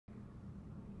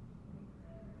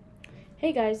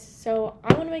Hey guys, so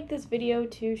I want to make this video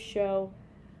to show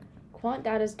Quant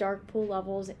Data's dark pool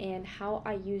levels and how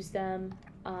I use them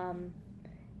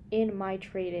in my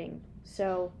trading.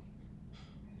 So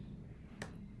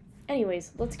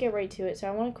anyways, let's get right to it. So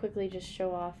I want to quickly just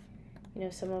show off,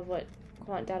 some of what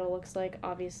Quant Data looks like.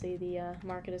 Obviously the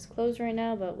market is closed right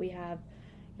now, but we have,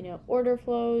 order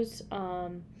flows,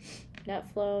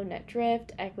 net flow, net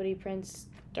drift, equity prints,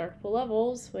 dark pool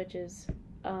levels, which is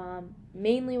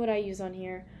mainly what I use on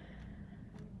here.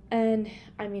 And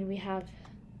I mean,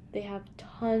 they have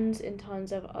tons and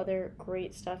tons of other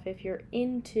great stuff. If you're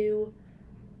into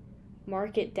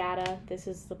market data, this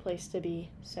is the place to be.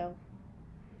 So,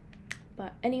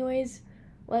 but anyways,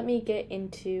 let me get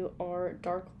into our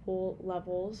dark pool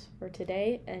levels for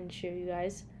today and show you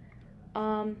guys.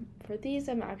 For these,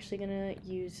 I'm actually gonna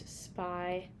use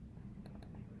SPY,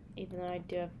 even though I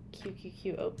do have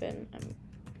QQQ open. I'm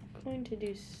going to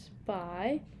do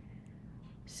SPY.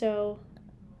 So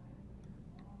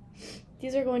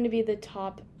these are going to be the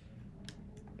top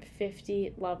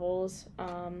 50 levels.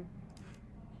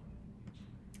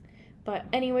 But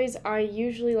anyways, I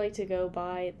usually like to go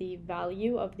by the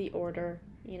value of the order,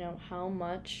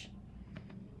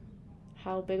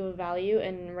 how big of a value.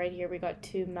 And right here we got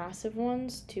two massive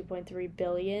ones, 2.3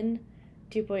 billion,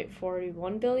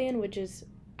 2.41 billion, which is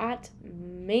at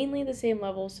mainly the same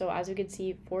level. So as you can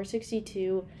see,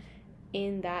 462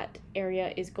 in that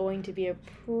area is going to be a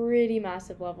pretty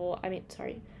massive level.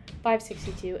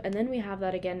 562. And then we have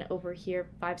that again over here,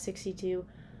 562,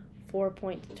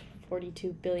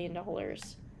 $4.42 billion.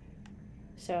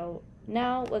 So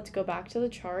now let's go back to the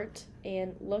chart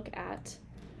and look at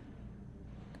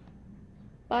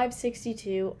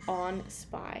 562 on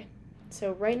SPY.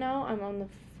 So right now I'm on the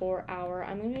 4 hour.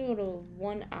 I'm going to go to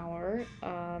 1 hour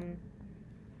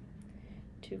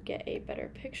to get a better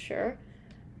picture.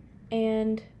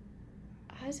 And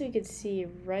as we can see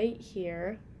right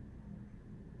here,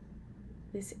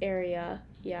 this area,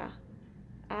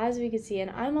 as we can see,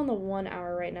 and I'm on the 1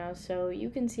 hour right now, so you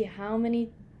can see how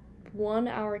many 1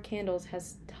 hour candles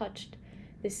has touched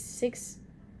this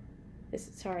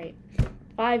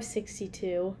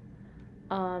 562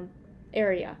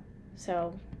 area.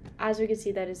 So as we can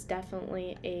see, that is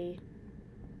definitely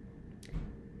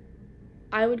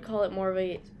I would call it more of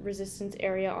a resistance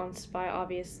area on SPY.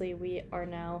 Obviously, we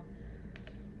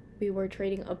were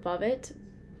trading above it,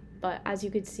 but as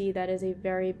you could see, that is a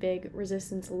very big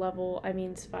resistance level. I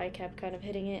mean, SPY kept kind of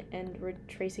hitting it and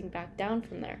retracing back down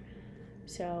from there.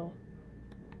 So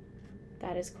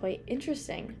that is quite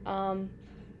interesting.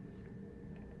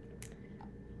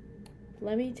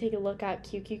 Let me take a look at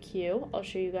QQQ. I'll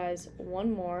show you guys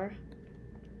one more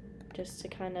just to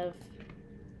kind of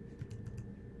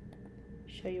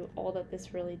show you all that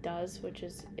this really does, which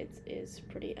is it is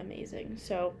pretty amazing.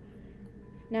 So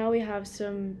now we have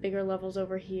some bigger levels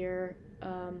over here,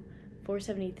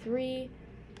 473,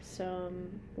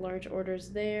 some large orders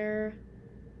there.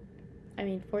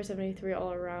 473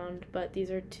 all around, but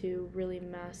these are two really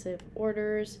massive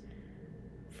orders.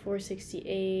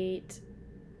 468,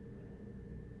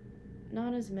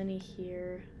 not as many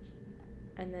here,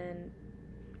 and then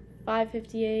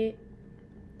 558.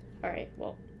 All right,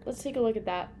 well, let's take a look at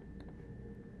that.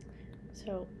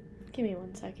 So give me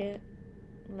 1 second.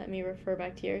 Let me refer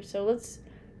back to here. So let's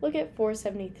look at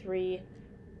 473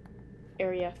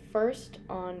 area first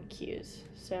on Qs.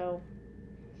 So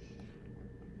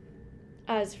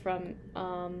as from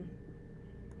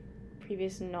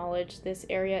previous knowledge, this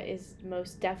area is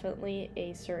most definitely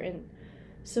a certain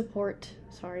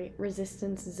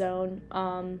resistance zone.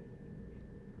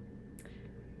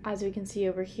 As we can see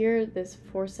over here, this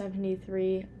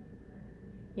 473,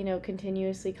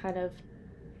 continuously kind of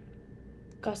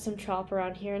got some chop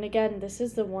around here. And again, this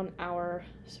is the 1 hour,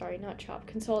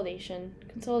 consolidation.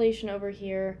 Consolidation over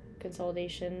here,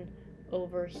 consolidation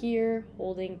over here,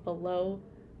 holding below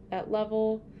that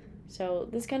level. So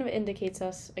this kind of indicates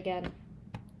us, again,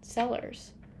 the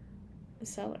sellers.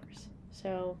 So,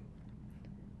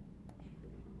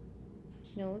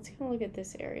 let's kind of look at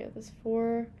this area.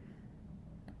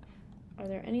 Are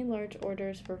there any large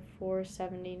orders for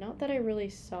 470? Not that I really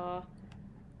saw,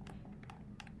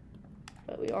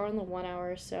 but we are on the 1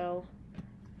 hour, so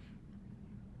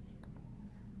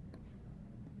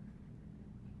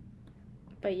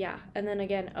but yeah. And then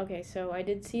again, okay, so I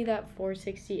did see that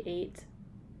 468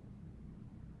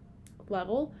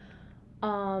 level.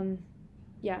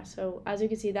 So as you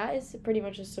can see, that is pretty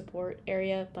much a support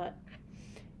area, but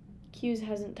Qs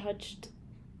hasn't touched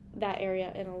that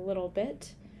area in a little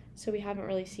bit, so we haven't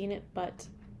really seen it. But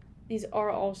these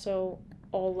are also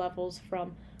all levels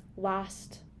from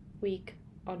last week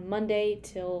on Monday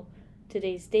till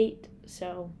today's date.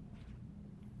 So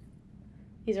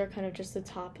these are kind of just the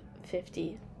top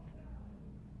 50.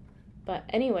 But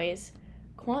anyways,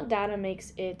 Quant data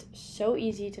makes it so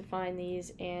easy to find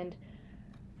these, and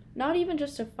not even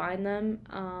just to find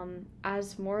them,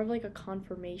 as more of like a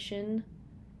confirmation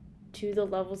to the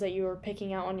levels that you are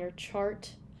picking out on your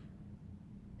chart.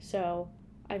 So,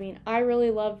 I mean, I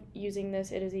really love using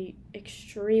this. It is a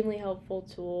extremely helpful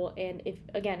tool, and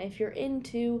if you're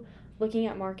into looking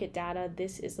at market data,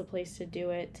 this is the place to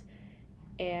do it.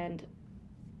 And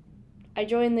I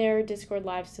join their Discord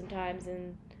live sometimes,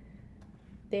 and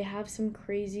they have some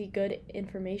crazy good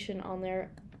information on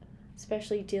there,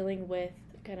 especially dealing with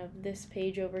kind of this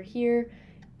page over here,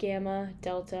 gamma,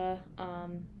 delta,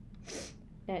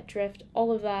 net drift,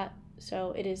 all of that.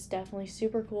 So it is definitely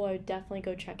super cool. I would definitely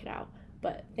go check it out.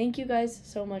 But thank you guys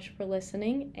so much for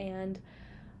listening, and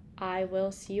I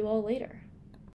will see you all later.